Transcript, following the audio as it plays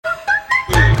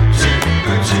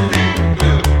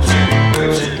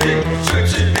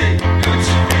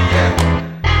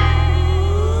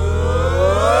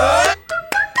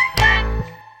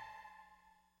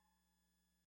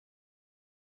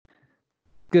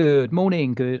Good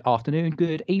morning, good afternoon,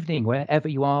 good evening, wherever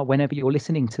you are, whenever you're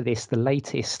listening to this, the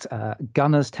latest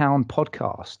Gunners Town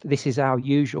podcast. This is our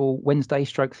usual Wednesday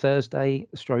stroke Thursday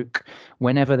stroke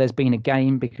whenever there's been a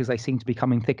game, because they seem to be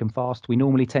coming thick and fast. We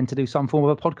normally tend to do some form of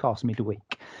a podcast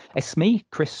midweek. It's me,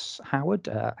 Chris Howard,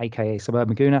 aka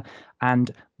Suburban Gooner,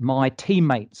 and my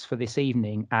teammates for this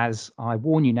evening, as I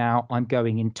warn you now, I'm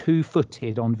going in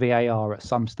two-footed on VAR at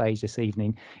some stage this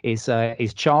evening, is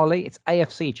Charlie. It's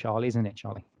AFC Charlie, isn't it,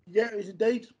 Charlie? Yeah, it is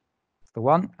indeed. The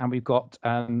one. And we've got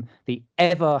the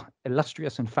ever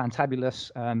illustrious and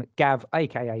fantabulous Gav,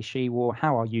 aka She-War.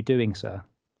 How are you doing, sir?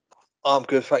 I'm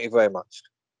good, thank you very much.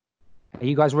 Are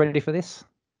you guys ready for this?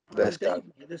 Let's go.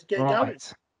 Let's get going.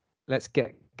 Let's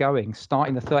get going.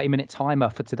 Starting the 30-minute timer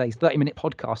for today's 30-minute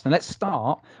podcast. And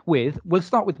we'll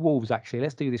start with Wolves, actually.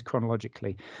 Let's do this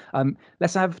chronologically.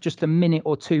 Let's have just a minute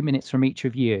or 2 minutes from each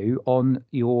of you on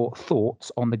your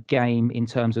thoughts on the game in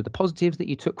terms of the positives that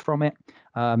you took from it,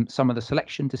 some of the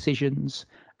selection decisions,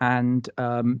 and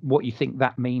what you think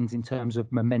that means in terms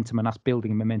of momentum and us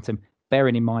building momentum,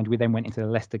 bearing in mind we then went into the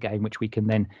Leicester game, which we can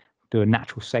then do a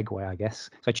natural segue, I guess.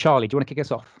 So, Charlie, do you want to kick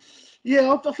us off?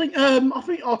 Yeah, I think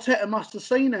Arteta must have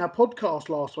seen our podcast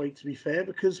last week, to be fair,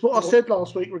 because what I said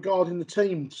last week regarding the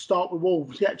team to start with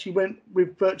Wolves, he actually went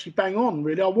with virtually bang on,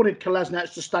 really. I wanted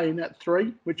Kolasinac to stay in that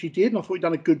three, which he did, and I thought he'd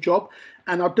done a good job.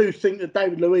 And I do think that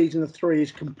David Luiz in the three is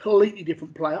a completely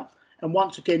different player. And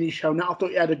once again, he's shown that. I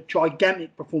thought he had a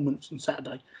gigantic performance on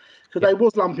Saturday. Because they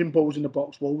was lumping balls in the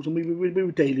box, Wolves, and we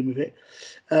were dealing with it.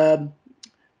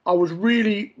 I was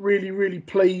really, really, really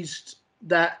pleased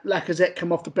that Lacazette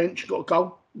came off the bench and got a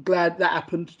goal. Glad that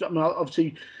happened. I mean,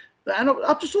 obviously, and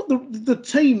I just thought the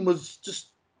team was just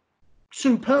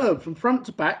superb from front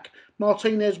to back.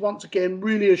 Martinez once again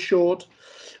really assured,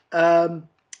 and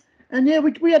yeah,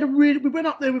 we went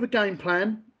up there with a game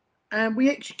plan and we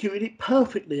executed it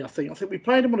perfectly. I think we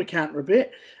played them on a counter a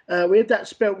bit. We had that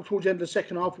spell towards the end of the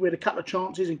second half. We had a couple of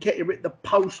chances and Ketia hit the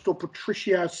post or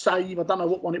Patricia save. I don't know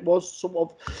what one it was, sort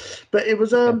of, but it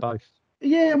was both.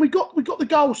 Yeah, and we got the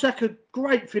goal. Saka,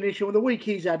 great finish. And with the week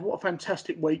he's had, what a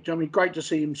fantastic week. I mean, great to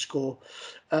see him score.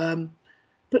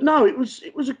 But no, it was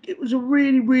a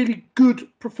really, really good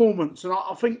performance. And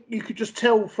I think you could just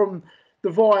tell from the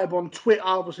vibe on Twitter.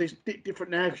 Obviously, it's a bit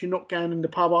different now because you're not going in the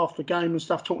pub after the game and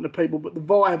stuff, talking to people. But the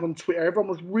vibe on Twitter, everyone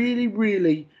was really,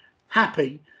 really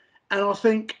happy. And I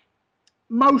think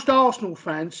most Arsenal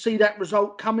fans see that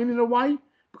result coming in a way,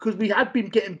 because we had been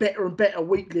getting better and better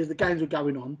weekly as the games were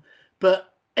going on.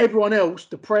 But everyone else,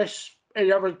 the press,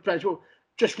 any other players,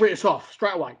 just writ us off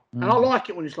straight away. And I like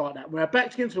it when it's like that. When our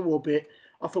backs against the wall a bit,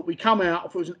 I thought we come out. I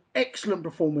thought it was an excellent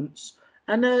performance.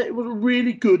 And it was a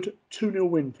really good 2-0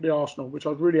 win for the Arsenal, which I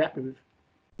was really happy with.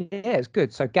 Yeah, it's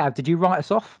good. So, Gav, did you write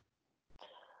us off?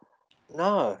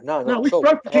 No, we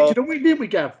broke the picture, didn't we,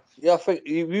 Gav? Yeah, I think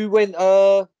you went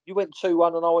 2-1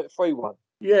 and I went 3-1.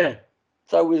 Yeah.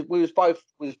 So we was both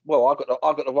I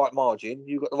got the right margin.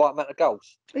 You got the right amount of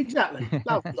goals. Exactly.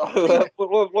 So,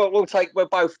 we'll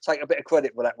both take a bit of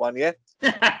credit for that one. Yeah.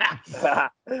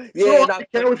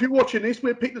 If you're watching this,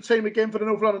 we'll pick the team again for the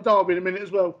North London Derby in a minute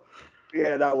as well.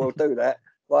 Yeah, no, we'll do that.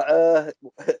 But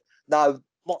no,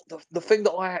 the thing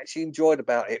that I actually enjoyed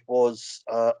about it was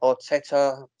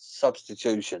Arteta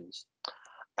substitutions.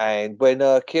 And when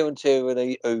Kieran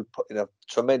Tierney, who put in a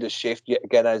tremendous shift yet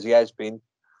again, as he has been,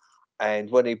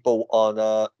 and when he brought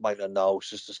on Maitland-Niles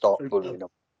just to start bullying him,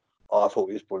 I thought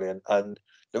he was brilliant. And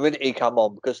the minute he come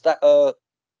on, because that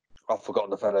I've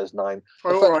forgotten the fellow's name.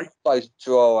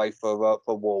 Traore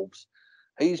for Wolves.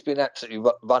 He's been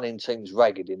absolutely running teams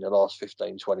ragged in the last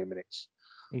 15, 20 minutes.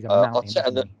 He's a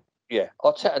mountain,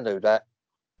 Arteta knew that.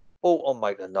 Brought on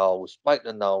Maitland-Niles.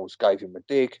 Maitland-Niles gave him a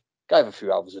dig, gave a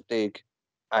few others a dig,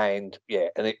 and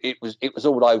it was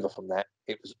all over from that.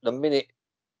 It was the minute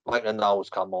Maitland-Niles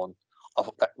come on, I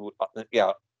thought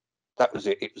that was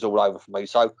it. It was all over for me.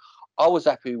 So I was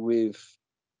happy with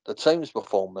the team's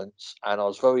performance, and I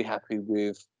was very happy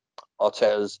with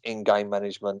Arteta's in-game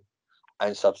management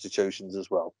and substitutions as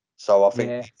well. So I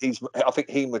think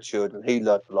he matured and he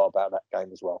learned a lot about that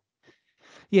game as well.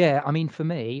 Yeah, I mean, for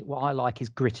me, what I like is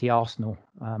gritty Arsenal.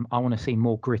 I want to see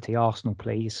more gritty Arsenal,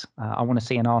 please. I want to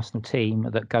see an Arsenal team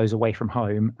that goes away from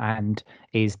home and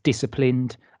is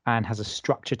disciplined and has a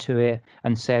structure to it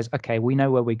and says, okay, we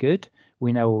know where we're good,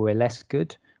 we know where we're less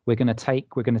good. We've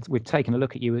taken a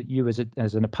look at you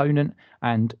as an opponent,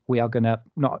 and we're going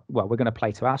to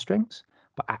play to our strengths.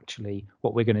 But actually,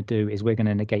 what we're going to do is we're going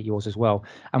to negate yours as well.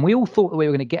 And we all thought that we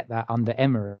were going to get that under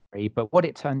Emery, but what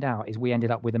it turned out is we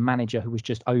ended up with a manager who was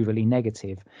just overly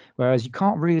negative. Whereas you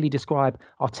can't really describe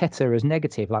Arteta as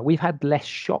negative. Like, we've had less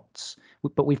shots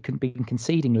but we've been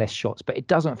conceding less shots. But it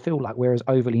doesn't feel like we're as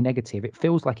overly negative. It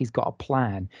feels like he's got a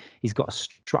plan, he's got a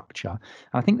structure. And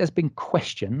I think there's been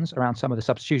questions around some of the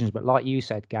substitutions, but like you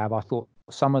said, Gav, I thought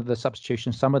some of the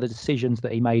substitutions, some of the decisions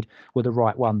that he made were the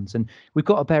right ones. And we've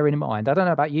got to bear in mind, I don't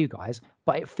know about you guys,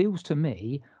 but it feels to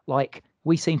me like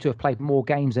we seem to have played more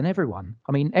games than everyone.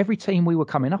 I mean, every team we were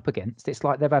coming up against, it's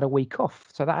like they've had a week off.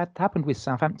 So that had happened with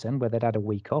Southampton, where they'd had a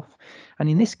week off. And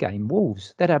in this game,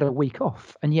 Wolves, they'd had a week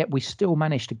off. And yet we still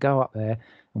managed to go up there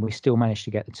and we still managed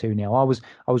to get the 2-0.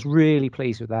 I was really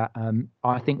pleased with that.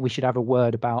 I think we should have a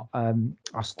word about,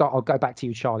 I'll go back to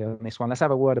you, Charlie, on this one. Let's have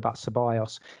a word about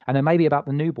Ceballos and then maybe about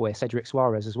the new boy, Cedric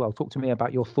Suarez, as well. Talk to me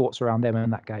about your thoughts around them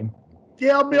in that game.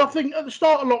 Yeah, I mean, I think at the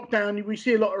start of lockdown, we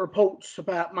see a lot of reports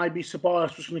about maybe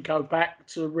Ceballos was going to go back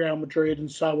to Real Madrid and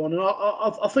so on. And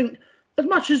I think as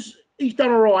much as he's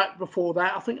done all right before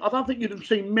that, I don't think you'd have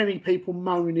seen many people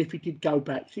moan if he did go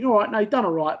back. Think, all right, no, he's done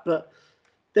all right, but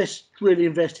let's really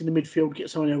invest in the midfield,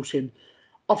 get someone else in.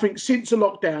 I think since the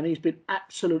lockdown, he's been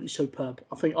absolutely superb.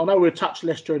 I know we'll touch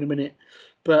Leicester in a minute,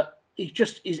 but he's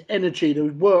just his energy, the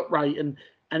work rate, and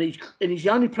he's the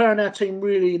only player in our team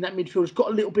really in that midfield who's got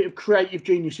a little bit of creative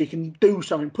genius. He can do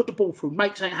something, put the ball through,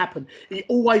 make something happen. He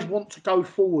always wants to go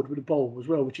forward with the ball as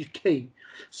well, which is key.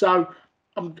 So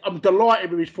I'm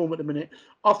delighted with his form at the minute.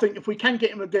 I think if we can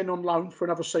get him again on loan for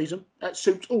another season, that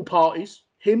suits all parties.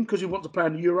 Him, because he wants to play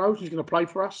in the Euros, he's going to play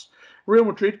for us. Real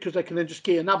Madrid, because they can then just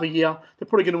get another year. They're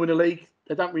probably going to win the league.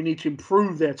 They don't really need to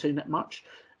improve their team that much,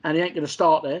 and he ain't going to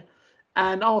start there.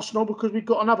 And Arsenal, because we've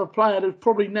got another player that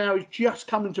probably now is just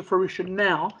coming to fruition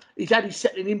now. He's had his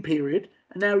settling in period,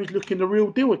 and now he's looking the real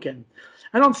deal again.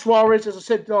 And on Suarez, as I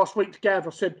said last week to Gav,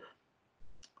 I said,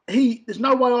 there's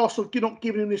no way Arsenal are not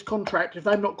giving him this contract if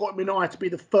they've not got him in eye to be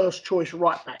the first choice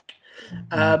right back.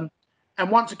 And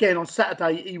once again, on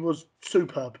Saturday, he was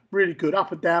superb, really good,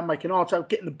 up and down, making Arto,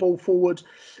 getting the ball forward,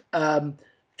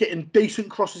 getting decent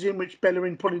crosses in, which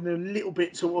Bellerin probably a little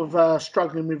bit sort of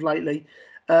struggling with lately.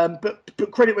 But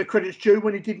credit where credit's due.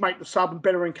 When he did make the sub and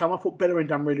Bellerin come, I thought Bellerin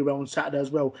done really well on Saturday as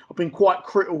well. I've been quite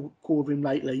critical of him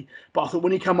lately, but I thought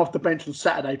when he came off the bench on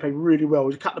Saturday, he played really well. There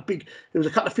was a couple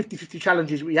of 50-50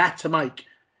 challenges we had to make,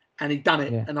 and he'd done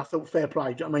it. Yeah. And I thought fair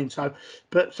play. Do you know what I mean? So,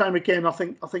 but same again. I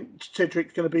think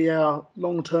Cedric's going to be our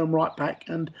long-term right back.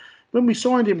 And when we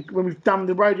signed him, when we've done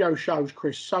the radio shows,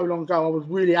 Chris, so long ago, I was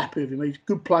really happy with him. He's a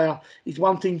good player. He's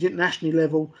won things internationally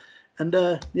level. And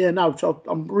so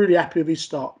I'm really happy with his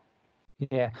start.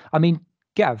 Yeah, I mean,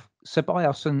 Gav,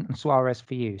 Ceballos and Suarez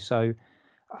for you. So,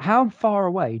 how far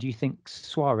away do you think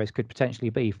Suarez could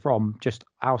potentially be from just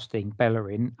ousting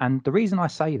Bellerin? And the reason I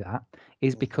say that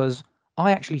is because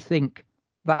I actually think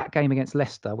that game against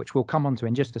Leicester, which we'll come on to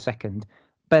in just a second,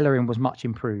 Bellerin was much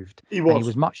improved. He was. And he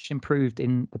was much improved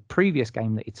in the previous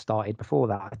game that he'd started before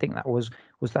that. I think that was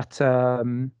that.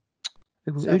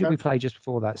 Who did we play just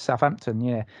before that? Southampton,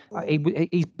 yeah.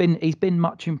 He's been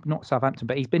much not Southampton,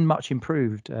 but he's been much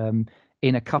improved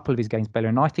in a couple of his games,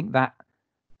 Bellerin. And I think that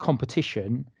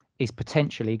competition is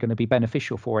potentially going to be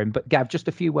beneficial for him. But Gav, just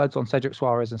a few words on Cedric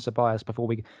Suarez and Ceballos before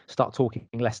we start talking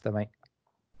Leicester, mate.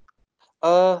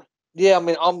 Yeah, I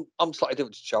mean, I'm slightly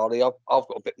different to Charlie. I've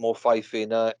got a bit more faith in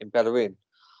Bellerin.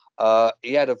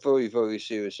 He had a very, very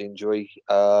serious injury. He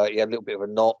had a little bit of a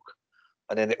knock.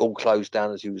 And then it all closed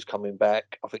down as he was coming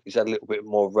back. I think he's had a little bit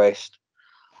more rest.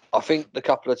 I think the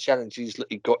couple of challenges that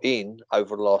he got in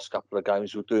over the last couple of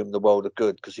games will do him the world of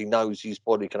good because he knows his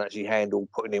body can actually handle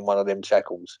putting in one of them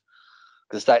tackles.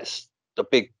 Because that's the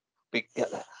big. I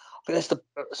think that's the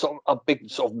sort of a big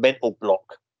sort of mental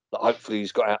block that hopefully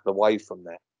he's got out of the way from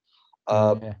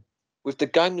that. With the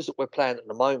games that we're playing at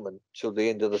the moment till the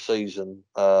end of the season,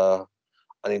 and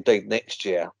indeed next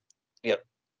year,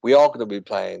 we are going to be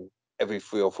playing every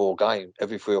 3 or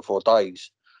 4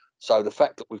 days. So the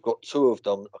fact that we've got 2 of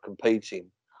them are competing,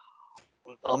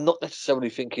 I'm not necessarily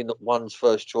thinking that one's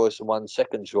first choice and one's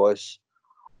second choice.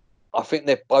 I think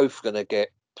they're both going to get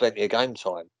plenty of game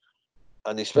time.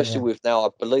 And especially with now, I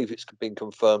believe it's been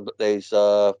confirmed that there's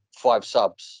 5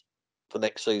 subs for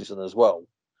next season as well.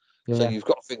 Yeah. So you've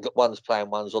got to think that one's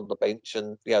playing, one's on the bench,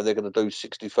 and they're going to do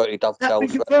 60-30 dovetails. That's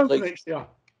been confirmed for next year.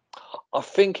 I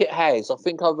think it has. I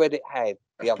think I read it had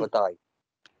the other day.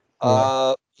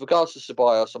 With regards to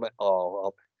Ceballos,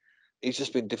 he's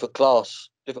just been different class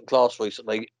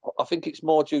recently. I think it's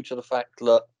more due to the fact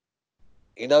that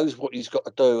he knows what he's got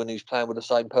to do and he's playing with the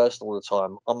same person all the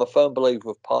time. I'm a firm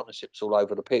believer of partnerships all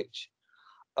over the pitch.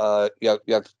 You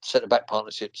have centre-back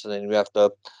partnerships, and then you have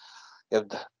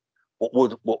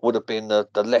what would have been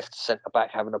the left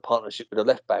centre-back having a partnership with the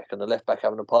left-back, and the left-back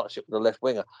having a partnership with the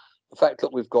left-winger. The fact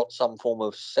that we've got some form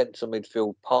of centre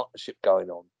midfield partnership going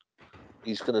on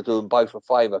is going to do them both a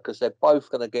favour because they're both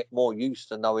going to get more used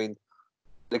to knowing.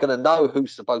 They're going to know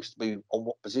who's supposed to be on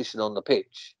what position on the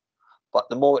pitch. But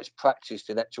the more it's practiced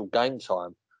in actual game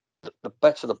time, the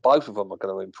better the both of them are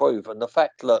going to improve. And the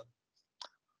fact that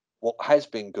what has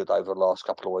been good over the last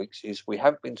couple of weeks is we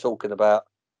haven't been talking about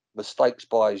mistakes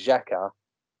by Xhaka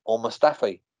or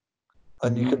Mustafi.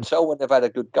 And you can tell when they've had a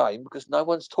good game because no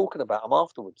one's talking about them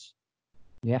afterwards.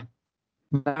 Yeah.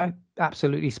 No,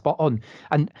 absolutely spot on.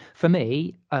 And for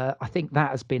me, I think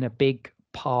that has been a big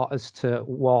part as to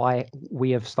why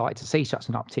we have started to see such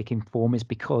an uptick in form is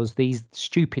because these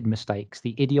stupid mistakes,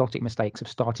 the idiotic mistakes, have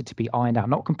started to be ironed out,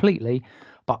 not completely,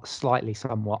 but slightly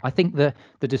somewhat. I think the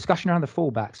discussion around the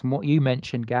fullbacks and what you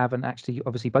mentioned, Gav, and actually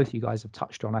obviously both of you guys have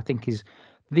touched on, I think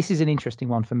this is an interesting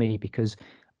one for me because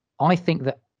I think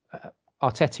that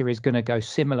Arteta is going to go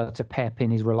similar to Pep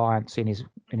in his reliance in his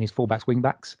fullbacks,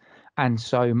 wingbacks. And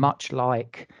so much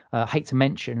like, I hate to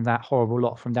mention that horrible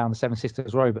lot from down the Seven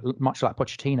Sisters Road, but much like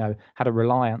Pochettino had a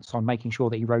reliance on making sure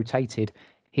that he rotated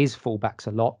his fullbacks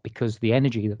a lot because the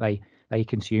energy that they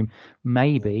consume.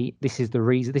 Maybe this is the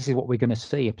reason. This is what we're going to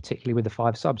see, particularly with the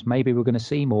 5 subs. Maybe we're going to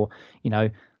see more,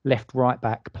 left right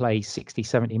back play 60,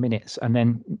 70 minutes and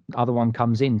then the other one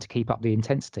comes in to keep up the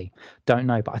intensity. Don't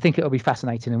know, but I think it'll be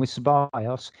fascinating. And with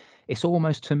Ceballos, it's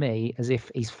almost to me as if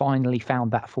he's finally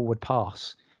found that forward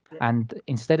pass. And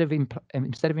instead of him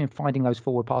finding those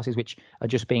forward passes which are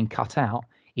just being cut out,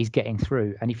 he's getting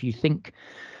through. And if you think,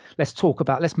 let's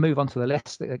move on to the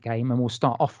Leicester game, and we'll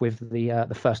start off with the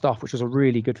first half, which was a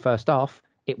really good first half.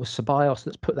 It was Ceballos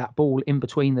that's put that ball in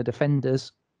between the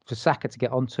defenders for Saka to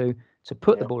get onto, to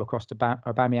put the ball across to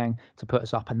Aubameyang to put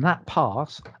us up. And that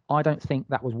pass, I don't think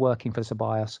that was working for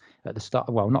Ceballos at the start.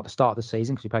 Well, not the start of the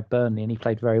season because he played Burnley and he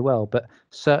played very well, but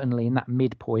certainly in that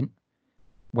midpoint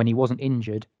when he wasn't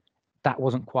injured, that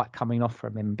wasn't quite coming off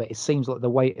from him. But it seems like the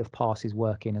weight of pass is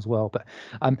working as well. But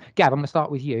Gav, I'm going to start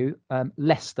with you.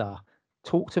 Leicester,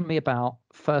 talk to me about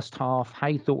first half, how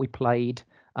you thought we played.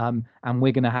 And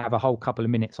we're going to have a whole couple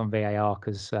of minutes on VAR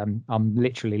because I'm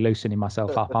literally loosening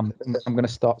myself up. I'm going to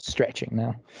start stretching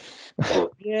now.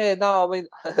 Yeah, no, I mean,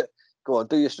 go on,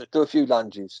 do a few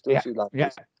lunges. Do a few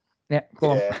lunges. Yeah,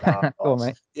 go on. Go on,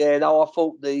 mate. Yeah, no, I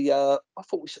thought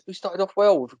we started off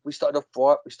well. We started off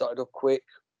bright. We started off quick.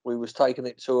 We was taking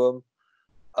it to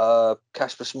them.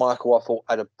 Kasper Schmeichel, I thought,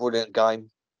 had a brilliant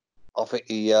game. I think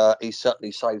he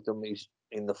certainly saved them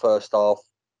in the first half.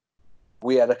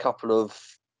 We had a couple of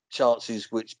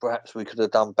chances which perhaps we could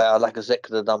have done better. Lacazette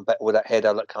could have done better with that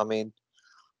header that come in.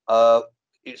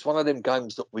 It's one of them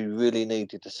games that we really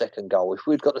needed the second goal. If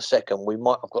we'd got the second, we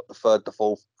might have got the third, the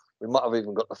fourth. We might have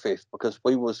even got the fifth because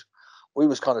we was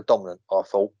kind of dominant, I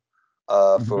thought,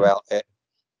 throughout it.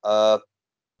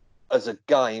 As a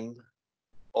game,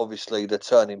 obviously the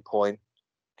turning point,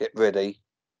 get ready,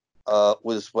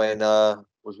 was when the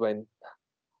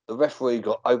referee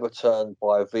got overturned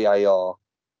by VAR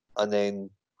and then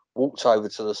walked over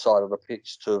to the side of the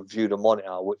pitch to view the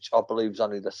monitor, which I believe is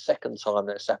only the second time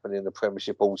that's happened in the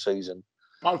Premiership all season.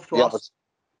 Both to us.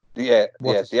 The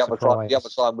other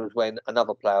time was when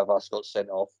another player of us got sent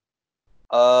off.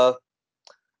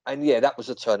 And yeah, that was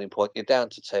a turning point. You're down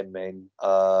to 10 men.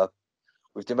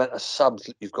 With the amount of subs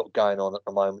that you've got going on at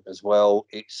the moment as well,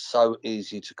 it's so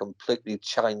easy to completely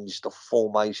change the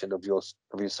formation of your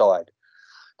side.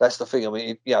 That's the thing. I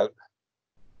mean,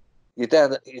 you're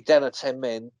down at 10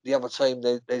 men. The other team,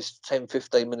 there's 10,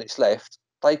 15 minutes left.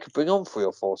 They could bring on 3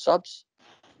 or 4 subs.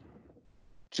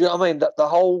 Do you know what I mean? The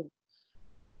whole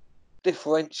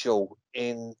differential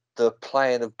in the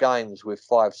playing of games with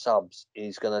 5 subs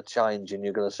is going to change, and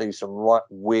you're going to see some right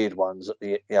weird ones at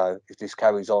the if this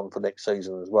carries on for next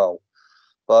season as well.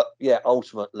 But yeah,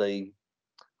 ultimately,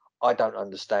 I don't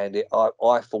understand it. I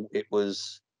thought it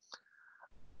was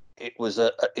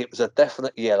a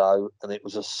definite yellow and it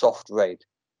was a soft red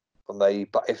for me.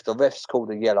 But if the ref's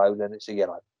called a yellow, then it's a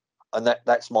yellow, and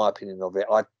that's my opinion of it.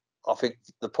 I think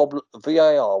the problem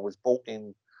VAR was brought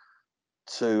in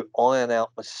to iron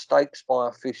out mistakes by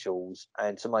officials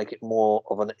and to make it more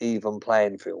of an even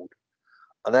playing field.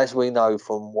 And as we know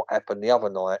from what happened the other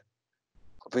night,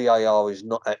 VAR is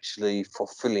not actually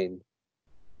fulfilling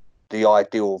the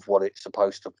ideal of what it's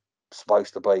supposed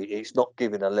to be. It's not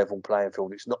giving a level playing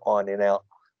field. It's not ironing out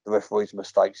the referee's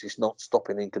mistakes. It's not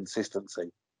stopping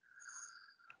inconsistency.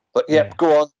 But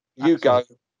go on, you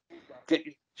absolutely. Go.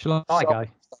 Shall I go?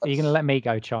 Are you going to let me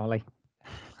go, Charlie?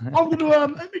 I'm going to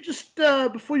let me just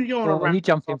before you go on. You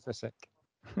jump in for a sec.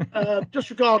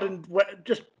 Just regarding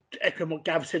just echoing what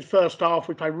Gav said. First half,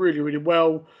 we played really, really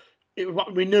well.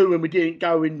 We knew when we didn't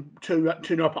go in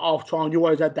 2-0 up at half time, you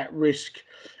always had that risk,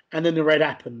 and then the red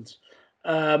happened.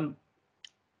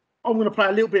 I'm going to play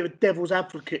a little bit of a devil's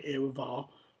advocate here with VAR.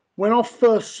 When I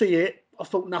first see it, I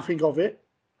thought nothing of it,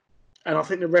 and I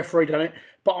think the referee done it.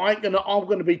 But I'm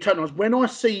going to be totally honest. When I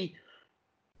see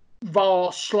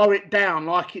VAR slow it down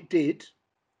like it did,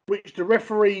 which the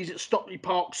referees at Stockley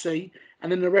Park see,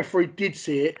 and then the referee did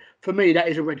see it, for me that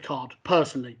is a red card.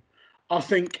 Personally, I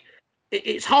think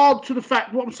it's hard to the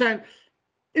fact. What I'm saying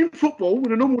in football,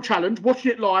 with a normal challenge,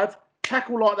 watching it live,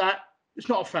 tackle like that, it's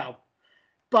not a foul.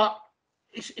 But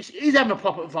it is having a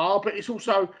pop at VAR, but it's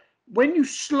also when you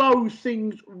slow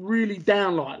things really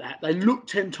down like that, they look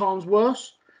 10 times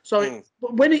worse. So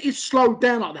when it is slowed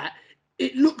down like that,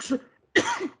 it looks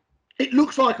it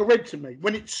looks like a red to me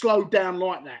when it's slowed down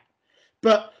like that.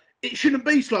 But it shouldn't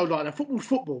be slowed like that. Football's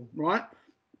football, right?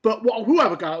 But what I will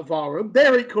have a go at VAR,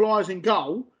 their equalising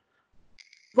goal,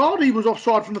 Vardy was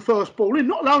offside from the first ball in.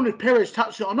 Not alone if Perez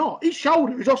touched it or not. His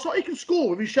shoulder is offside. He can score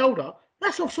with his shoulder.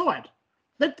 That's offside.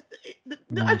 That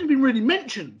hasn't been really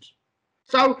mentioned.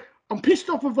 So I'm pissed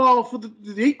off with VAR for the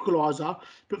equaliser,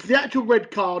 but for the actual red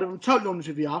card, if I'm totally honest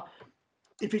with you,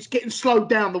 if it's getting slowed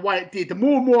down the way it did, the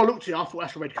more and more I looked at it, I thought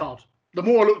that's a red card. The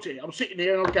more I looked at it, I'm sitting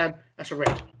here and I'm going, that's a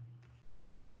red.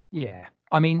 Yeah.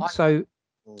 I mean, so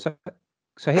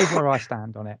here's where I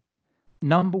stand on it.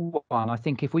 Number one, I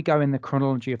think if we go in the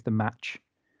chronology of the match,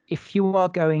 if you are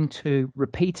going to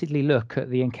repeatedly look at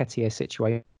the Nketiah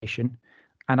situation,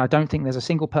 and I don't think there's a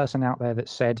single person out there that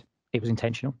said it was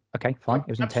intentional. Okay, fine, it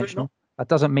was intentional. Not. That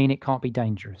doesn't mean it can't be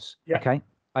dangerous. Yeah. Okay,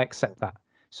 I accept that.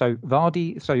 So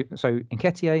Vardy, so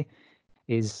Nketiah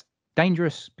is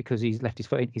dangerous because he's left his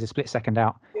foot in. He's a split second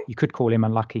out. You could call him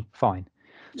unlucky. Fine.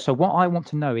 So what I want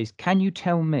to know is, can you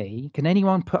tell me, can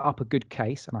anyone put up a good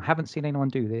case, and I haven't seen anyone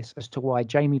do this, as to why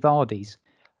Jamie Vardy's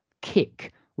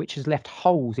kick, which has left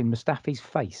holes in Mustafi's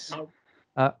face,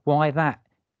 why that,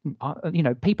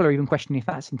 people are even questioning if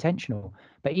that's intentional.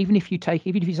 But even if you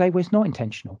say, well, it's not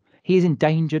intentional, he has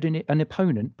endangered an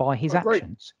opponent by his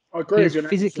actions. I agree. He has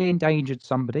physically endangered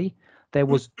somebody. There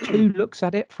was 2 looks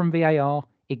at it from VAR,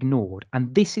 ignored.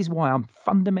 And this is why I'm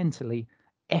fundamentally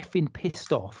effing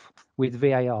pissed off with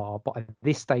VAR by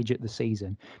this stage of the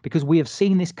season, because we have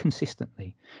seen this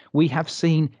consistently. We have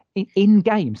seen in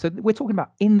games, so we're talking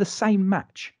about in the same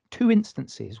match, 2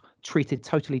 instances treated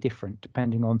totally different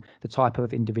depending on the type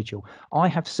of individual. I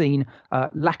have seen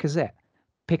Lacazette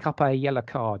pick up a yellow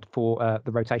card for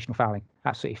the rotational fouling,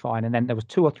 absolutely fine. And then there was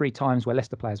 2 or 3 times where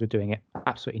Leicester players were doing it,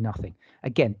 absolutely nothing.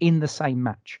 Again, in the same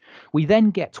match. We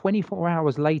then get 24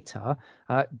 hours later,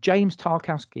 James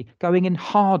Tarkowski going in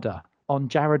harder on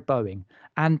Jared Bowen,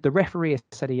 and the referee has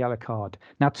said a yellow card.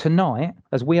 Now tonight,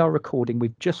 as we are recording,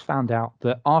 we've just found out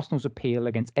that Arsenal's appeal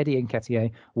against Eddie Nketiah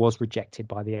was rejected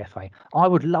by the FA. I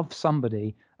would love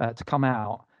somebody to come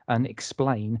out and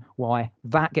explain why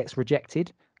that gets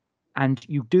rejected. And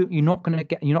you're not going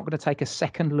to take a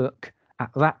second look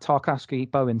at that Tarkowski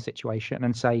Bowen situation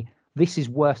and say this is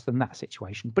worse than that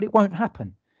situation. But it won't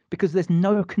happen because there's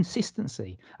no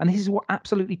consistency, and this is what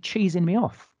absolutely cheesing me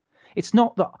off. It's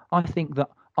not that I think that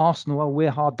Arsenal,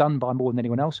 we're hard done by more than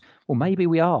anyone else. Well, maybe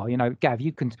we are. Gav,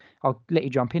 I'll let you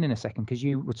jump in a second because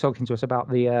you were talking to us about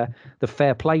the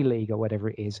Fair Play League or whatever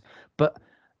it is. But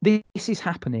this is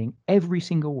happening every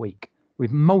single week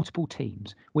with multiple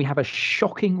teams. We have a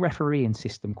shocking refereeing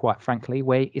system, quite frankly,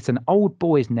 where it's an old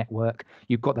boys network.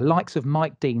 You've got the likes of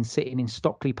Mike Dean sitting in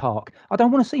Stockley Park. I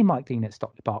don't want to see Mike Dean at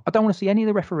Stockley Park. I don't want to see any of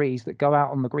the referees that go out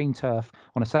on the green turf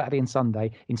on a Saturday and Sunday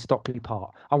in Stockley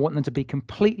Park. I want them to be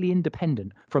completely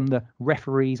independent from the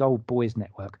referees old boys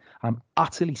network. I'm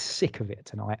utterly sick of it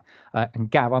tonight. And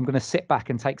Gav, I'm going to sit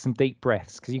back and take some deep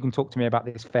breaths because you can talk to me about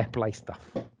this fair play stuff.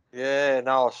 Yeah,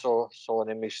 no, I saw an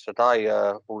image today,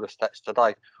 all the stats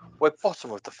today. We're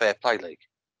bottom of the Fair Play League.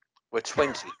 We're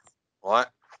 20, right?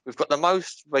 We've got the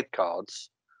most red cards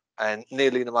and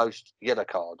nearly the most yellow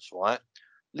cards, right?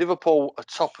 Liverpool are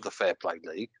top of the Fair Play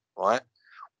League, right?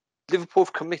 Liverpool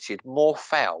have committed more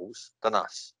fouls than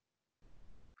us.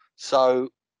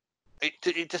 So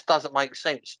it just doesn't make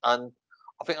sense. And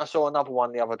I think I saw another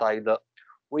one the other day that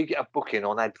we get a booking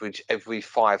on average every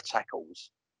 5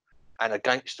 tackles. And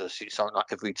against us, it's something like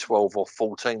every 12 or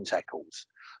 14 tackles.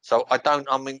 So I don't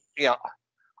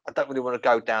really want to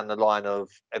go down the line of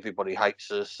everybody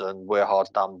hates us and we're hard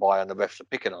done by and the refs are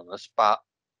picking on us, but...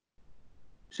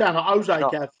 Sound like Jose,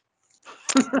 Gav.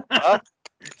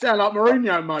 Sound like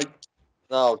Mourinho, mate.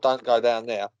 No, don't go down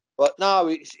there. But no,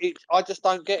 I just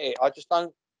don't get it. I just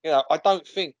don't, I don't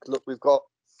think, look, we've got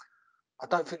a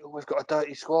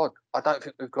dirty squad.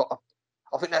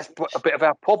 I think that's a bit of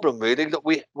our problem, really. That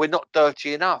we're not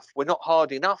dirty enough. We're not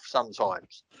hard enough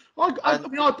sometimes. I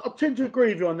tend to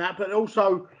agree with you on that, but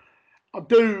also I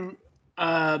do.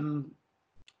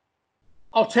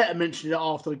 Arteta mentioned it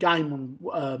after the game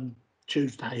on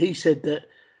Tuesday. He said that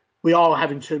we are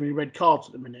having too many red cards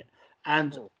at the minute.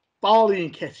 And Barley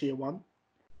and Nketiah won.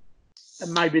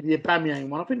 And maybe the Aubameyang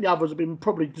one. I think the others have been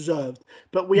probably deserved.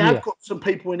 But we have got some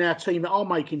people in our team that are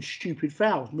making stupid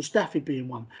fouls. Mustafi being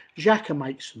one. Xhaka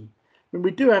makes them. I mean,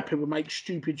 we do have people make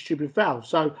stupid fouls.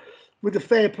 So with the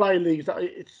fair play leagues,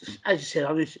 it's, as you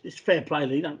said, it's fair play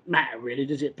league. It don't matter really,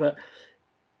 does it? But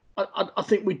I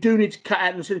think we do need to cut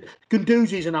out and say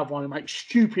Guendouzi's another one who makes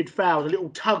stupid fouls, a little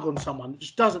tug on someone. It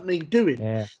just doesn't need doing.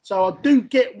 Yeah. So I do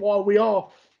get why we are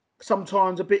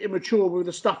sometimes a bit immature with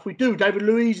the stuff we do. David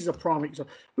Luiz is a prime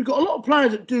example. We've got a lot of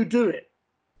players that do it.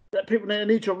 That people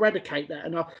need to eradicate that.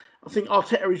 And I think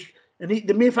Arteta is, and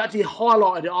the mere fact he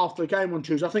highlighted it after the game on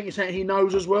Tuesday, I think it's something he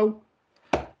knows as well.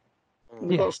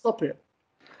 We've got to stop it.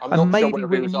 And maybe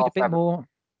we need a bit more.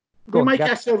 We make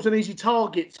ourselves an easy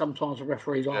target sometimes for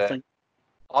referees, I think.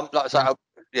 I'm like I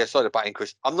say, sorry about it,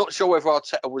 Chris. I'm not sure whether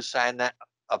Arteta was saying that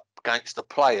against the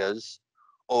players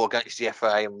or against the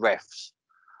FA and refs.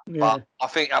 Yeah. But I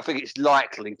think it's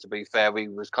likely, to be fair, he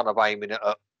was kind of aiming at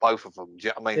both of them. Do you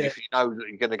know what I mean? If you know that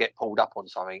you're going to get pulled up on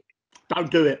something,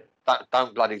 don't do it.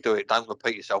 Don't bloody do it. Don't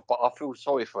repeat yourself. But I feel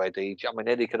sorry for Eddie. I mean,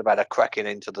 Eddie could have had a cracking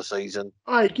end to the season.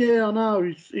 I know.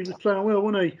 He was playing well,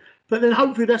 wasn't he? But then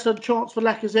hopefully that's a chance for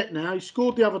Lacazette now. He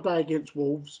scored the other day against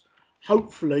Wolves.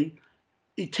 Hopefully.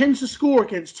 He tends to score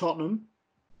against Tottenham.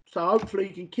 So hopefully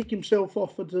he can kick himself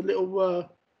off at a little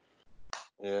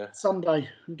Sunday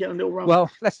and get a little run. Well,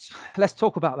 let's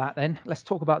talk about that then. Let's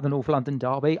talk about the North London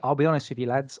derby. I'll be honest with you,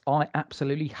 lads. I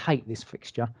absolutely hate this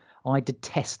fixture. I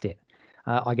detest it.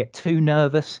 I get too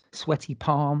nervous, sweaty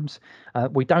palms.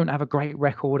 We don't have a great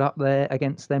record up there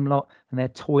against them lot and their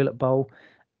toilet bowl.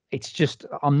 It's just,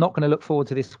 I'm not going to look forward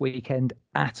to this weekend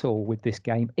at all with this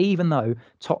game, even though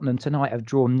Tottenham tonight have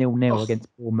drawn 0-0 against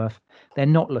Bournemouth. They're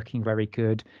not looking very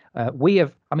good.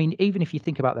 Even if you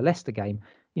think about the Leicester game,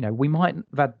 we might have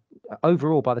had,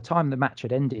 overall, by the time the match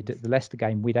had ended at the Leicester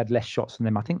game, we'd had less shots than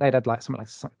them. I think they'd had something like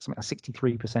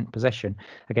 63% possession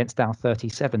against down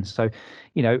 37. So,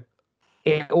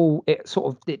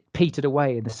 it petered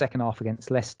away in the second half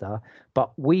against Leicester,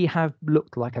 but we have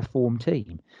looked like a form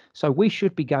team. So we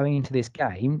should be going into this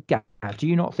game. Gav, do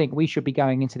you not think we should be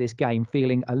going into this game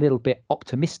feeling a little bit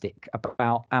optimistic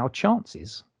about our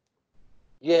chances?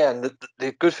 Yeah, and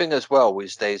the good thing as well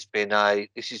is since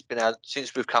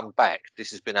we've come back, this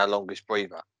has been our longest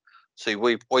breather. See,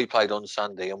 we played on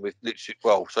Sunday and we've we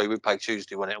played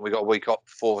Tuesday, wasn't it? And we got a week off,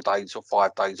 4 days or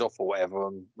 5 days off or whatever,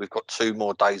 and we've got 2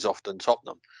 more days off than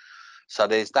Tottenham. So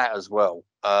there's that as well.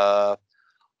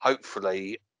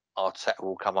 Hopefully Arteta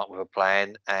will come up with a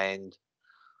plan, and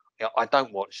I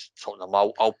don't watch Tottenham.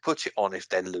 I'll put it on if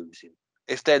they're losing.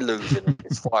 If they're losing and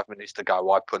there's 5 minutes to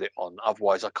go, I put it on.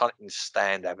 Otherwise, I can't even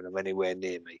stand having them anywhere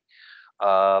near me.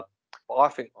 But I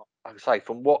think, like I say,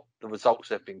 from what the results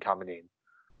have been coming in,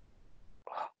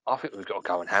 I think we've got to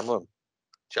go and hammer them.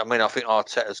 Do you know what I mean? I think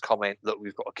Arteta's comment that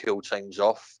we've got to kill teams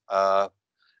off.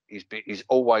 He's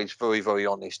always very, very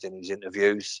honest in his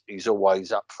interviews. He's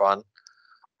always up front,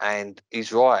 and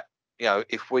he's right.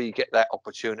 If we get that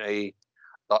opportunity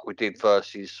like we did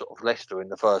versus sort of Leicester in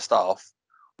the first half,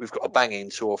 we've got to bang in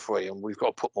 2 or 3, and we've got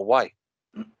to put them away.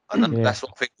 And that's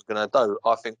what I think we're going to do.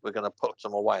 I think we're going to put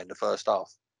them away in the first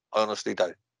half. I honestly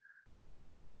do.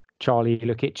 Charlie, you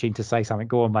look itching to say something.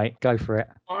 Go on, mate. Go for it.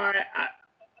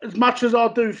 As much as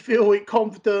I do feel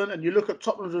confident, and you look at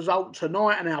Tottenham's result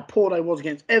tonight and how poor they was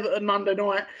against Everton Monday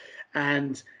night,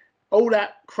 and all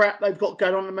that crap they've got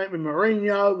going on with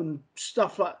Mourinho and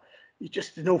stuff like, it's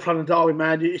just the North London derby,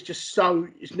 man. It's just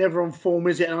it's never on form,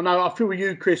 is it? And I feel with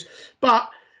you, Chris. But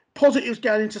positives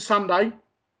going into Sunday.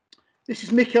 This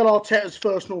is Mikel Arteta's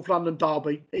first North London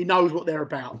derby. He knows what they're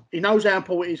about. He knows how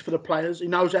important it is for the players. He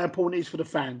knows how important it is for the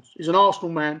fans. He's an Arsenal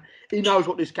man. He knows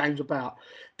what this game's about.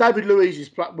 David Luiz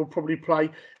will probably play.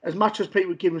 As much as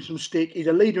people give him some stick, he's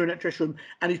a leader in that dressing room,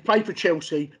 and he's played for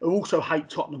Chelsea, who also hate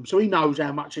Tottenham, so he knows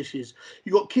how much this is.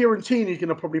 You've got Kieran Tierney's going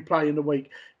to probably play in the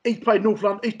week. He's played North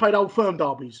London. He's played Old Firm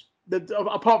derbies.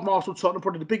 Apart from Arsenal, Tottenham,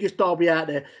 probably the biggest derby out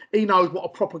there. He knows what a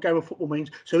proper game of football means,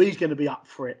 so he's going to be up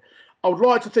for it. I would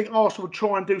like to think Arsenal would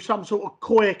try and do some sort of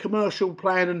coy commercial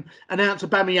plan and announce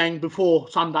Aubameyang before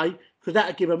Sunday, because that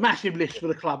would give a massive lift for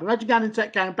the club. Imagine going into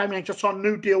that game, Aubameyang just signed a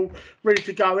new deal, ready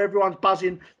to go, everyone's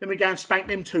buzzing, then we go and spank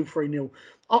them 2-3-0.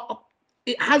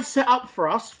 It has set up for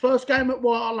us, first game at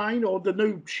White Hart Lane, or the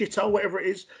new shitter, whatever it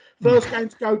is, first game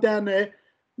to go down there,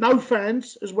 no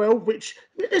fans as well, which,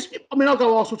 I'll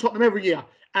go Arsenal Tottenham every year.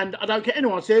 And I don't care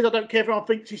anyone says, I don't care if anyone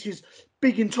thinks this is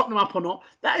bigging Tottenham up or not.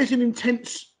 That is an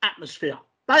intense atmosphere.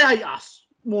 They hate us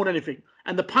more than anything.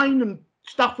 And the pain and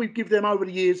stuff we give them over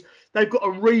the years, they've got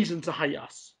a reason to hate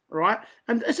us, right?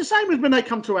 And it's the same as when they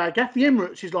come to our gaff. The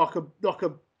Emirates is like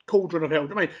a cauldron of hell.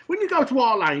 I mean, when you go to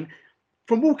our lane,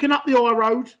 from walking up the high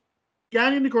road,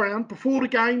 going in the ground before the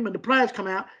game and the players come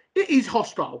out, it is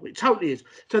hostile. It totally is.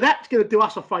 So that's going to do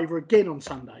us a favour again on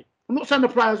Sunday. I'm not saying the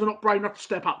players are not brave enough to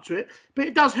step up to it, but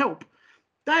it does help.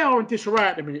 They are in disarray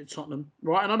at the minute, Tottenham,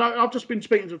 right? And I know I've just been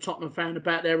speaking to a Tottenham fan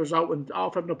about their result and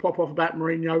half having a pop off about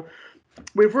Mourinho.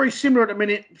 We're very similar at the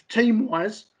minute,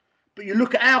 team-wise, but you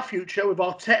look at our future with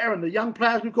Arteta and the young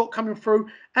players we've got coming through,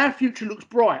 our future looks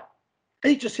bright.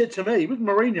 He just said to me, with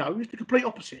Mourinho, it's the complete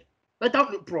opposite. They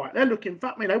don't look bright. They're looking,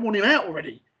 fuck me, they want him out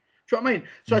already. Do you know what I mean?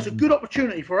 So it's a good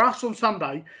opportunity for us on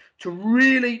Sunday to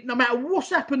really, no matter what's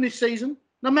happened this season,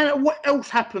 no matter what else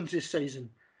happens this season,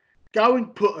 go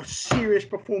and put a serious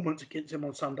performance against them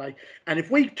on Sunday. And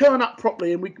if we turn up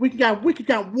properly and we could go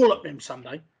and wallop them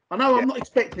Sunday. I know I'm not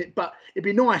expecting it, but it'd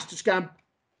be nice to just go and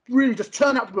really just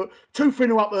turn up to put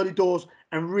 2-3-0 up early doors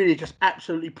and really just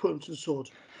absolutely put them to the sword.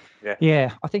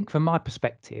 Yeah, I think from my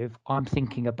perspective, I'm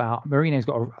thinking about Mourinho's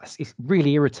got it's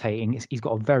really irritating. He's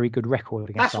got a very good record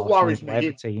against Arsenal,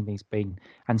 every team he's been.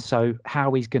 And so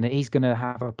how he's gonna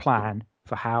have a plan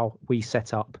for how we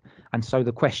set up. And so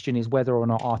the question is whether or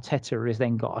not Arteta has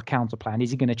then got a counter plan.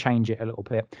 Is he going to change it a little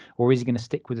bit, or is he going to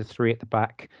stick with the three at the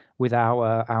back with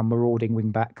our marauding wing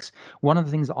backs? One of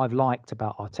the things that I've liked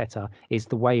about Arteta is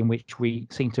the way in which we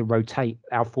seem to rotate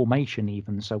our formation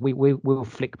even. So we'll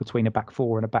flick between a back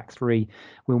four and a back three.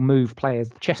 We'll move players.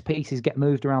 The chess pieces get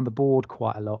moved around the board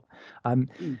quite a lot.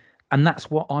 And that's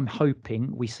what I'm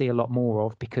hoping we see a lot more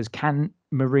of, because can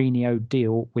Mourinho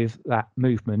deal with that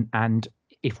movement? And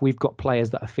if we've got players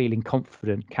that are feeling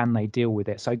confident, can they deal with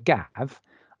it? So Gav,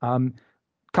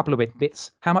 couple of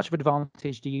bits. How much of an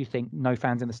advantage do you think no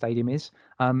fans in the stadium is?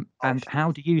 And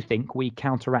how do you think we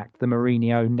counteract the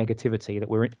Mourinho negativity that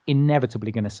we're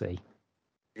inevitably going to see?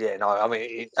 Yeah, no, I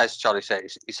mean, as Charlie said,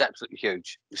 it's absolutely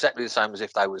huge. Exactly the same as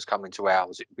if they was coming to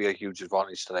ours. It would be a huge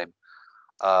advantage to them.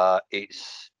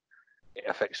 It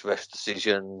affects refs'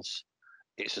 decisions.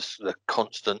 It's just the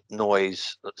constant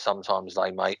noise that sometimes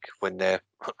they make when they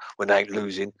ain't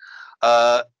losing.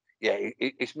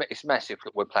 It's massive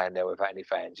that we're playing there without any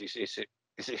fans. It's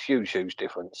a huge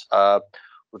difference.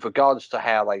 With regards to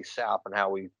how they set up and how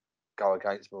we go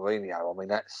against Mourinho, I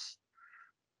mean,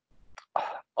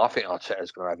 I think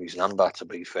Arteta's going to have his number, to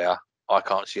be fair. I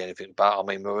can't see anything but. I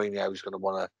mean, Mourinho's going to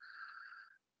want to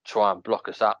try and block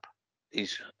us up.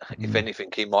 If anything,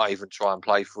 he might even try and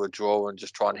play for a draw and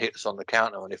just try and hit us on the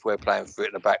counter. And if we're playing for it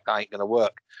at the back, that ain't going to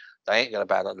work. They ain't going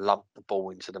to be able to lump the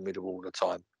ball into the middle all the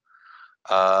time.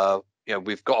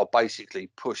 We've got to basically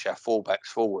push our fullbacks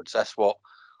forwards. That's what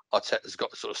Arteta's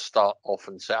got to sort of start off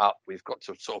and set up. We've got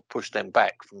to sort of push them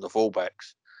back from the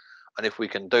fullbacks. And if we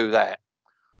can do that,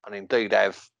 and indeed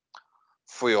have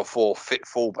 3 or 4 fit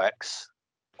fullbacks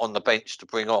on the bench to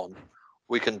bring on,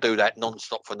 we can do that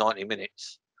non-stop for 90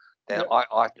 minutes. Then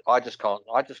I just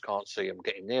can't see them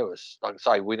getting near us. Like I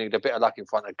say, we need a bit of luck in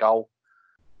front of goal.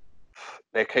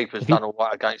 Their keeper's done all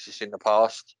right against us in the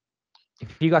past.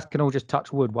 If you guys can all just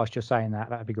touch wood whilst you're saying that,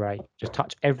 that'd be great. Just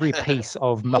touch every piece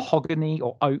of mahogany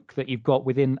or oak that you've got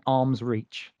within arm's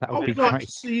reach. That would be great. I'd like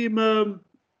to see him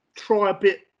try a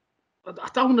bit. I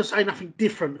don't want to say nothing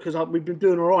different because we've been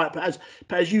doing all right. But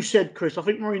as you said, Chris, I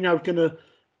think Mourinho's going to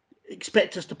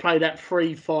expect us to play that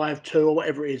 3-5-2 or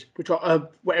whatever it is, which that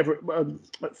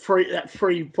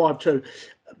 3-5-2.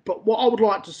 But what I would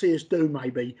like to see us do,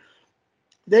 maybe,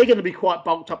 they're going to be quite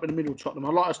bulked up in the middle, Tottenham.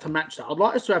 I'd like us to match that. I'd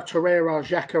like us to have Torreira,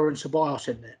 Xhaka and Ceballos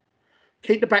in there.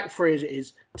 Keep the back three as it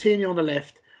is. Tierney on the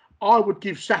left. I would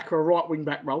give Saka a right wing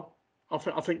back role. I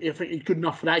think he's good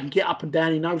enough for that. He can get up and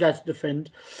down. He knows how to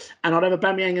defend. And I'd have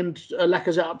Aubameyang and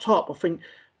Lacazette up top. I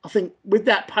think with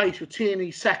that pace, with Tierney,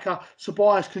 Saka,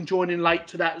 Ceballos can join in late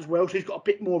to that as well. So he's got a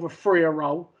bit more of a freer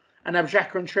role. And have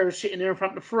Xhaka and Torreira sitting there in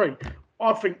front of the three.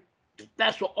 I think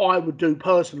that's what I would do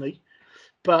personally.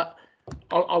 But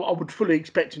I would fully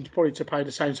expect him to play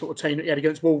the same sort of team that he had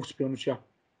against Wolves, to be honest with you.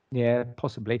 Yeah,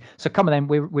 possibly. So come on then,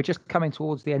 we're just coming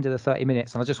towards the end of the 30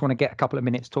 minutes, and I just want to get a couple of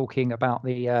minutes talking about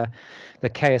the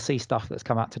KSC stuff that's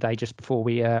come out today just before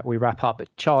we wrap up.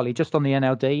 But Charlie, just on the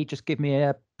NLD, just give me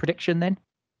a prediction then.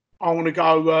 I want to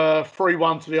go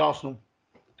 3-1 to the Arsenal.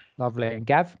 Lovely. And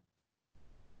Gav?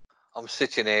 I'm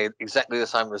sitting here exactly the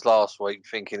same as last week,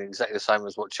 thinking exactly the same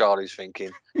as what Charlie's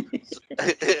thinking.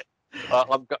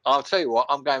 I'll tell you what,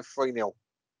 I'm going 3-0.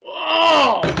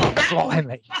 Oh,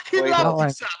 blimey.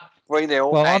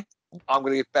 3-0. Well, I'm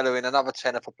going to give Bellerin another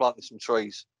tenner for planting some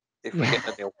trees if we get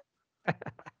the nil.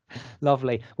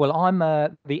 Lovely. Well, I'm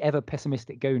the ever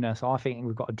pessimistic Gooner, so I think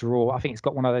we've got a draw. I think it's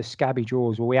got one of those scabby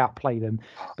draws where we outplay them,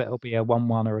 but it'll be a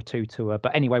 1-1 or a 2-2.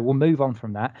 But anyway, we'll move on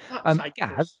from that.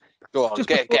 Gav, Go on, just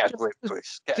get before, a grip,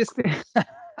 Chris. just,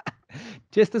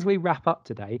 just as we wrap up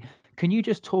today, can you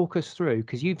just talk us through,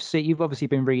 because you've obviously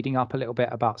been reading up a little bit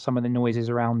about some of the noises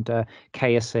around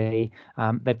KSE.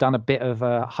 They've done a bit of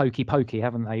hokey pokey,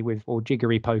 haven't they, or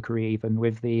jiggery pokery even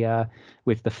with the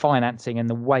financing and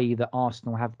the way that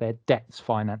Arsenal have their debts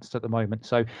financed at the moment.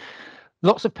 So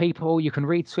lots of people, you can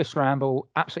read Swiss Ramble,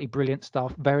 absolutely brilliant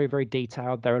stuff, very, very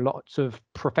detailed. There are lots of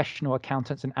professional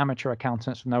accountants and amateur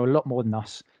accountants who know a lot more than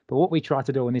us. But what we try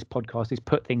to do on this podcast is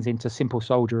put things into simple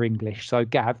soldier English. So,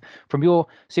 Gav, from your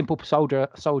simple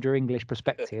soldier English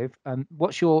perspective,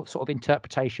 what's your sort of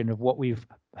interpretation of what we've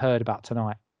heard about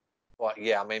tonight? Right,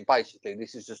 yeah, I mean, basically,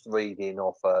 this is just reading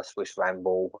off Swiss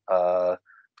Ramble. Darren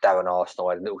Arsenal,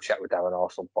 I had a little chat with Darren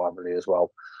Arsenal privately as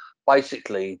well.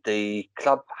 Basically, the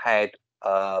club had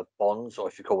bonds, or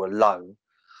if you call it a loan,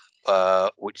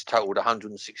 which totaled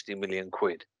 160 million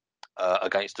quid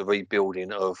against the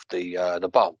rebuilding of the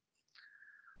bowl.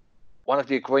 One of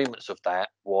the agreements of that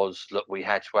was that we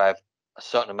had to have a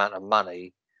certain amount of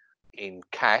money in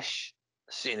cash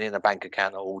sitting in a bank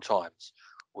account at all times,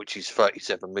 which is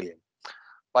 37 million.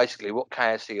 Basically, what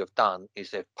KSE have done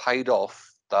is they've paid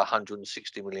off the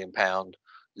 160 million pound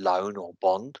loan or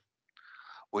bond,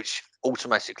 which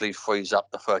automatically frees up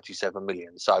the 37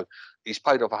 million. So he's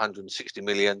paid off 160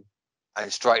 million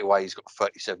and straight away he's got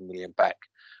 37 million back.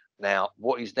 Now,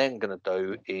 what he's then going to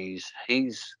do is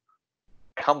his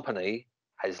company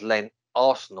has lent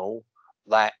Arsenal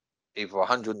that either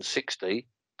 160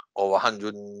 or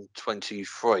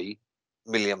 123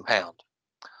 million pound.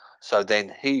 So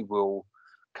then he will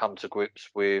come to grips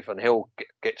with, and he'll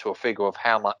get to a figure of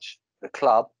how much the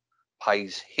club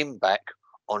pays him back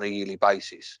on a yearly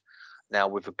basis. Now,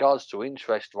 with regards to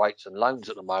interest rates and loans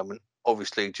at the moment,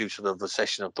 obviously due to the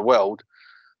recession of the world,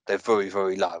 they're very,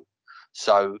 very low.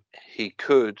 So he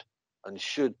could and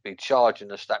should be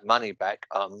charging us that money back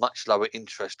at a much lower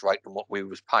interest rate than what we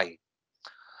was paying.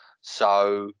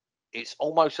 So it's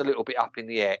almost a little bit up in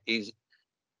the air. It's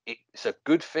a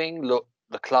good thing. Look,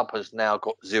 the club has now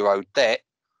got zero debt,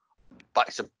 but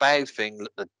it's a bad thing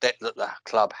that the debt that the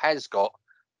club has got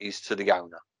is to the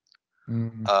owner.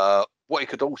 What he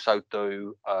could also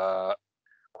do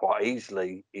quite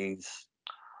easily is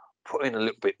put in a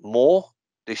little bit more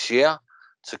this year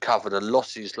to cover the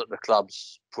losses that the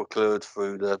club's procured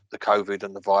through the COVID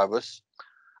and the virus,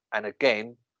 and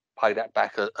again pay that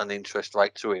back at an interest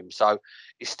rate to him. So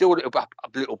it's still a little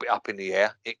bit up in the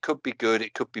air. It could be good,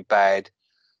 it could be bad,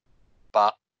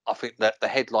 but I think that the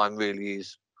headline really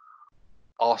is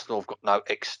Arsenal have got no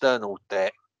external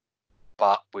debt,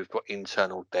 but we've got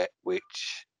internal debt,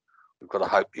 which we've got to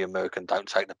hope the American don't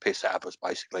take the piss out of us,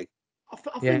 basically.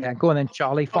 I think, go on then,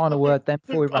 Charlie. Final word then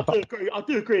before we wrap up. I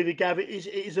do agree with you, Gav. It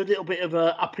is a little bit of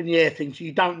a up in the air thing, so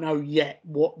you don't know yet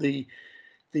what the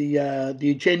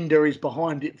agenda is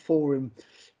behind it for him.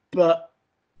 But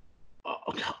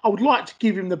I would like to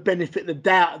give him the benefit of the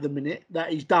doubt at the minute that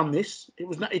he's done this.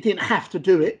 He didn't have to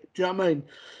do it. Do you know what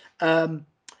I mean?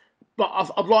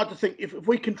 But I'd like to think if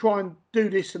we can try and do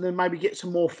this and then maybe get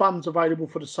some more funds available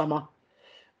for the summer,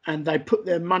 and they put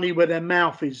their money where their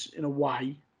mouth is in a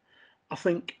way. I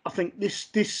think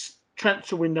this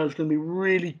transfer window is going to be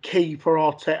really key for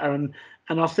Arteta,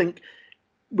 and I think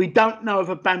we don't know if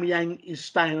Aubameyang is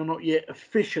staying or not yet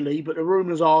officially, but the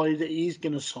rumours are that he is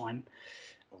going to sign.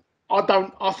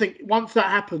 I think once that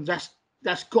happens, that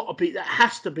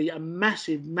has to be a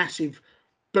massive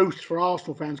boost for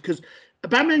Arsenal fans, because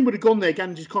Aubameyang would have gone there,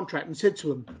 guaranteed his contract, and said to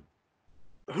them,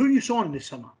 "Who are you signing this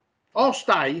summer? I'll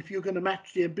stay if you're going to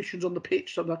match the ambitions on the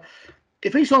pitch." Something.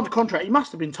 If he signs a contract, he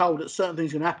must have been told that certain things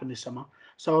are going to happen this summer.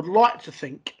 So I'd like to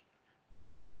think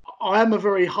I am a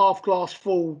very half glass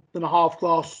full than a half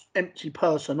glass empty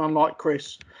person, unlike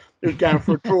Chris, who's going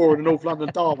for a draw in a North London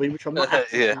derby, which I'm not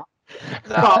happy about.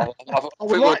 No, I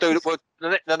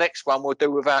think the next one we'll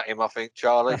do without him, I think,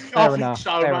 Charlie. I think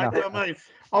so, mate. I mean,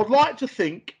 I'd like to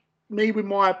think, me with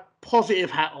my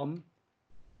positive hat on,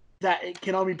 that it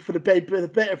can only be for the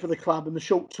better for the club and the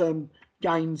short-term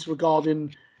gains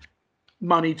regarding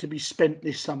money to be spent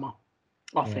this summer,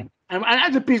 I think. And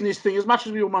as a business thing, as much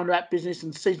as we all moan about business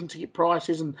and season ticket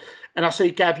prices, and I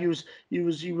see Gav, you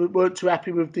weren't too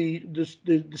happy with the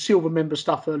silver member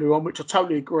stuff earlier on, which I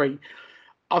totally agree.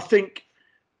 I think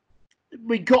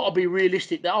we got to be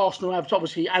realistic that Arsenal have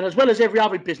obviously, and as well as every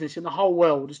other business in the whole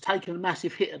world, has taken a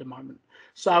massive hit at the moment.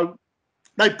 So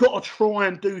they've got to try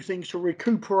and do things to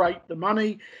recuperate the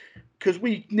money, because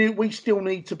we still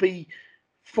need to be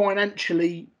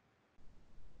financially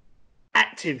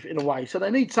active in a way. So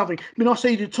they need something. I mean, I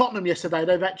see Tottenham yesterday.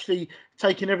 They've actually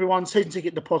taken everyone's season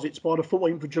ticket deposits by the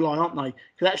 14th of July, aren't they?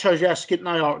 Because that shows you how skint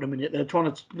they are at the minute. They're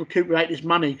trying to recuperate this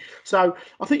money. So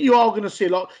I think you are going to see a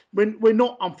lot. We're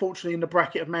not, unfortunately, in the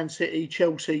bracket of Man City,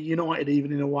 Chelsea, United,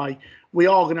 even in a way. We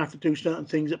are going to have to do certain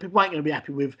things that people ain't going to be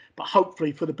happy with. But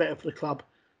hopefully, for the better for the club,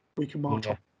 we can march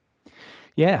on.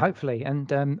 Yeah, hopefully, and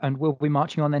we'll be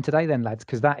marching on then today, then, lads,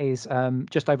 because that is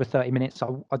just over 30 minutes.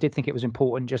 I did think it was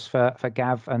important just for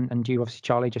Gav and you, obviously,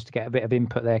 Charlie, just to get a bit of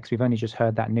input there, because we've only just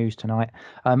heard that news tonight.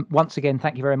 Once again,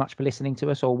 thank you very much for listening to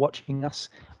us or watching us.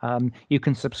 You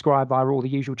can subscribe via all the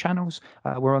usual channels.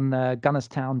 We're on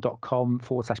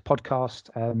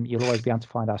gunnerstown.com/podcast. You'll always be able to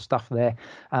find our stuff there.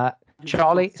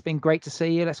 Charlie, it's been great to see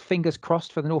you. Let's fingers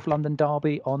crossed for the North London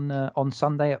derby on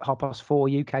Sunday at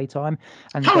 4:30 UK time.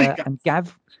 And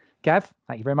Gav,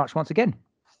 thank you very much once again.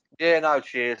 Yeah, no,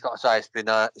 cheers. Like I say, it's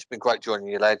been great joining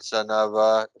you, lads, and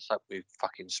let's hope we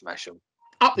fucking smash them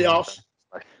up the arse.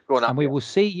 Go on up, and we will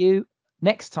see you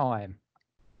next time.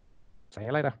 See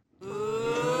you later.